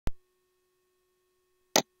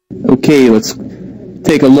Okay, let's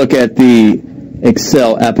take a look at the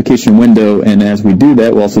Excel application window, and as we do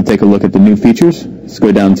that, we'll also take a look at the new features. Let's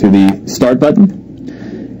go down to the Start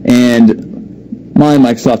button, and my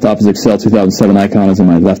Microsoft Office Excel 2007 icon is on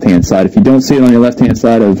my left-hand side. If you don't see it on your left-hand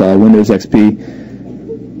side of Windows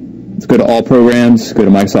XP, let's go to All Programs, go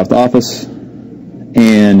to Microsoft Office,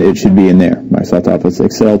 and it should be in there, Microsoft Office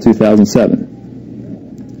Excel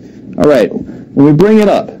 2007. All right, when we bring it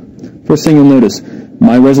up, first thing you'll notice,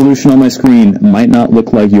 my resolution on my screen might not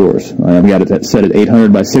look like yours. I've got it set at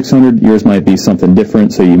 800 by 600. Yours might be something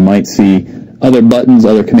different, so you might see other buttons,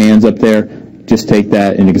 other commands up there. Just take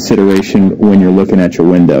that into consideration when you're looking at your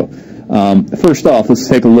window. First off, let's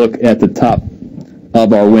take a look at the top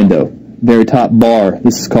of our window. Very top bar.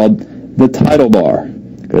 This is called the title bar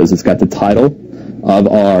because it's got the title of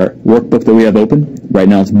our workbook that we have open. Right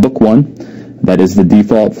now it's Book 1. That is the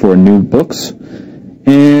default for new books.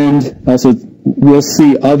 And also, we'll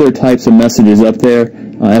see other types of messages up there.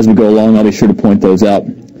 As we go along, I'll be sure to point those out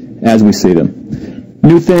as we see them.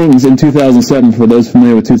 New things in 2007 for those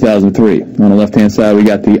familiar with 2003. On the left-hand side, we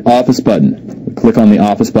got the Office button. We click on the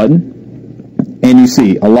Office button, and you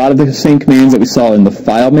see a lot of the same commands that we saw in the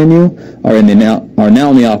File menu are now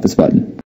in the Office button.